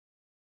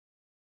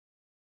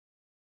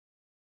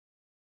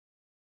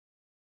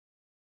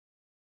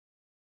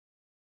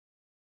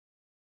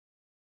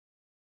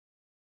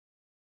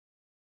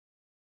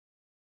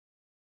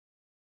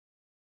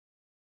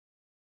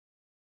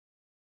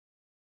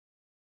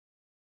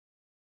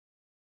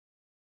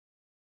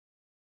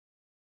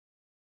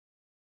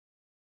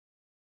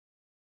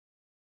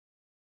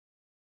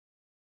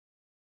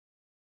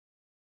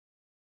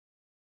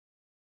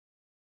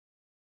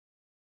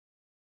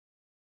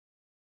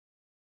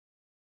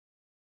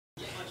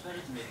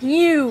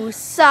You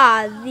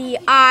saw the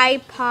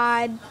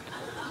iPod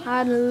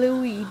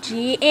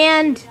Luigi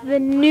and the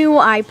new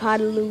iPod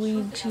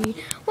Luigi.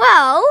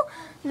 Well,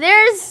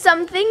 there's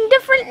something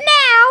different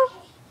now.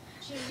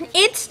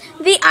 It's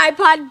the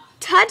iPod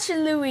Touch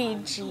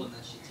Luigi.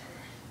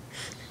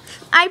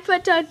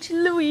 iPod Touch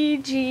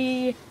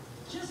Luigi.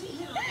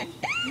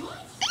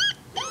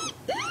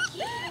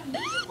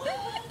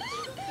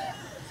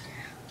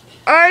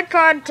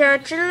 iPod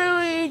Touch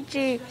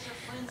Luigi.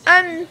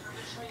 I'm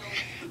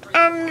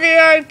the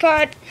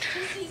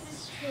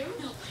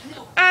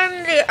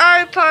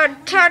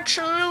iPod Touch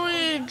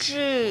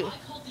Luigi.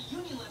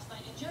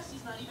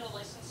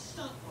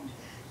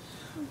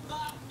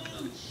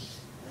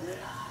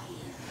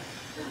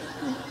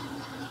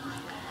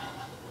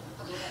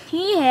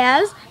 He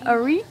has a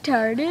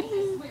retarded.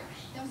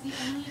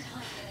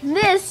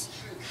 This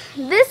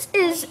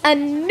is a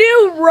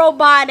new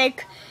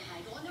robotic.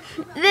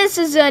 This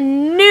is a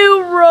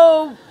new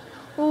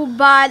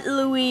robot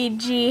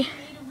Luigi.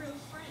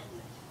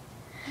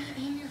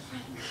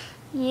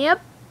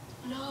 Yep.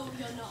 No,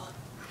 you're not.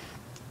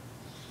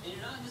 And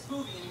you're not in this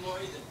movie anymore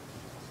either.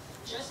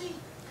 Jesse,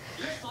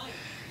 you're fine.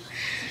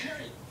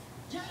 Security,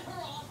 get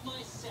her off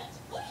my set.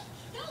 What?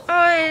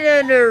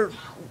 No.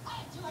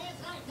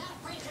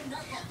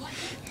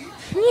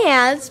 He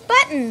has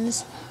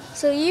buttons,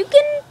 so you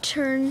can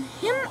turn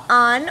him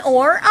on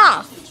or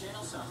off.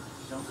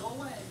 Don't go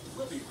away.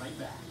 We'll be right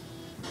back.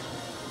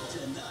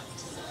 Tonight,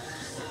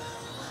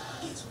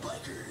 it's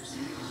bikers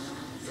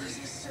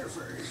versus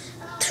surfers.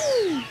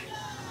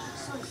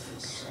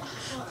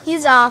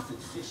 He's off. I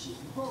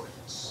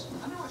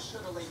know I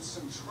should have laid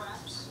some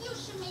traps. You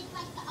should make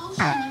like the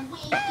ocean and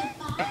wave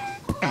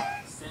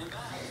goodbye. Stand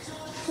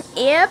by.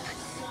 Yep.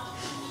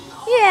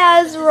 He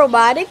has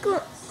robotic.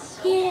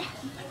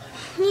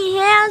 He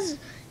has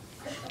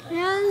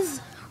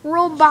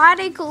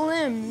robotic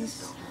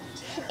limbs.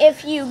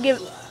 If you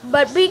give,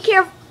 but be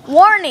careful.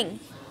 Warning.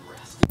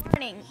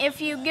 If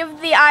you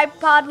give the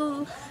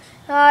iPod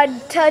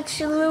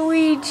Touch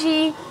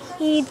Luigi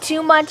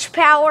too much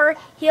power,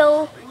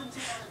 he'll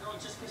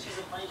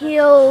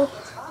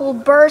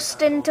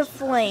burst into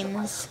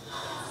flames.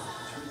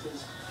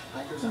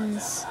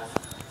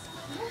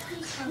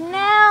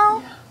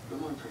 Now,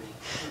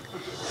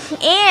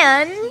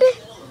 and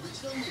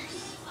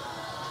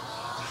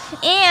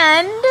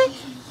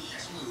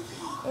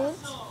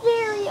it's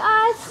very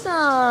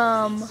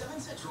awesome.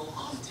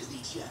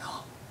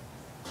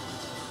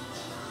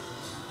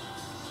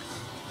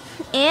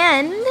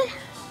 And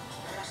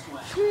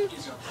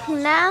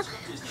now,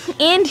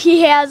 and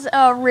he has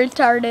a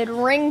retarded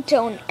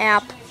ringtone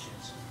app.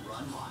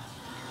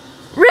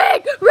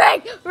 Ring!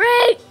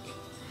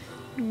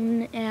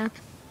 App.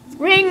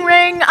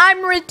 Ring, I'm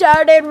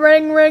retarded.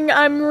 Ring,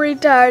 I'm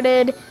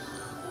retarded.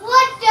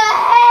 What the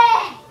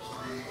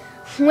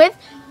heck?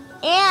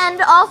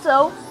 And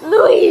also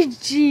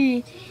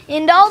Luigi.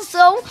 And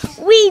also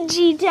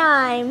Ouija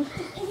time.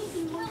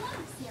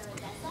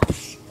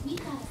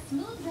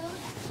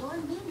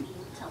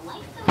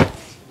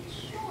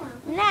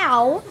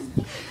 Now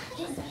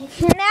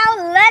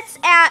let's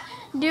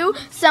do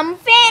some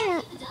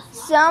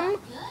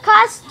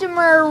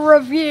customer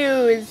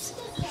reviews.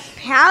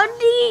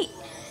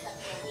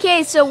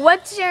 Okay, so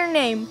what's your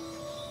name?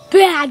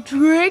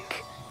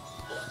 Patrick.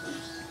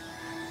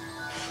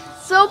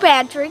 So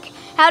Patrick,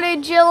 how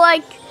did you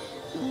like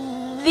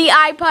the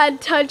iPod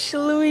Touch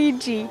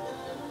Luigi?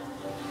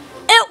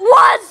 It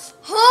was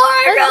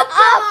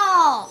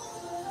horrible.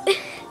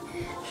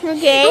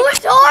 Okay. It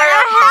was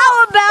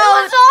horrible.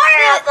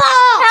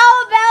 How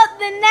about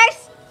the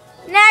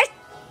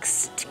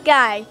next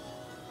guy?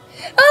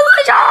 It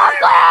was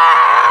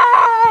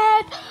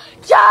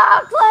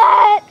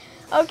Chocolate.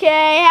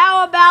 Okay,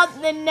 how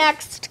about the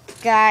next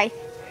guy?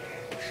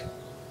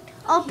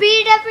 I'll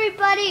beat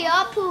everybody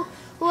up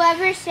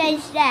whoever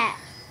says that.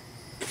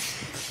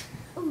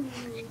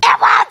 It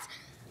was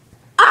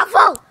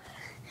awful.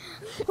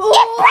 It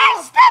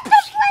burst up in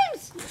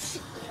flames.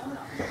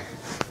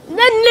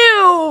 The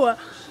new.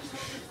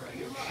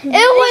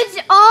 It was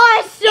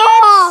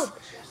awesome.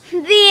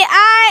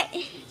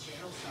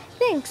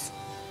 Thanks.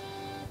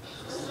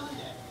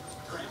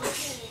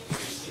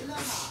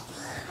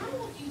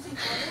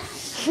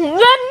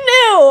 The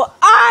new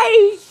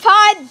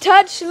iPod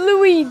Touch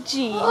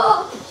Luigi.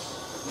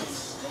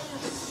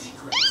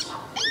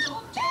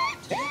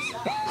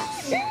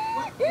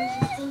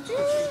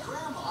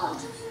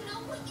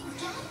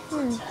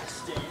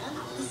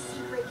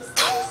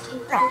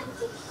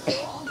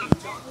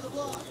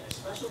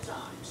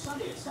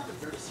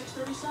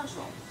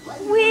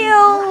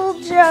 We'll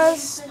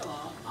just,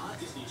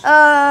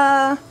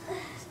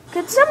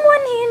 could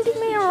someone hand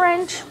me a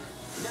wrench?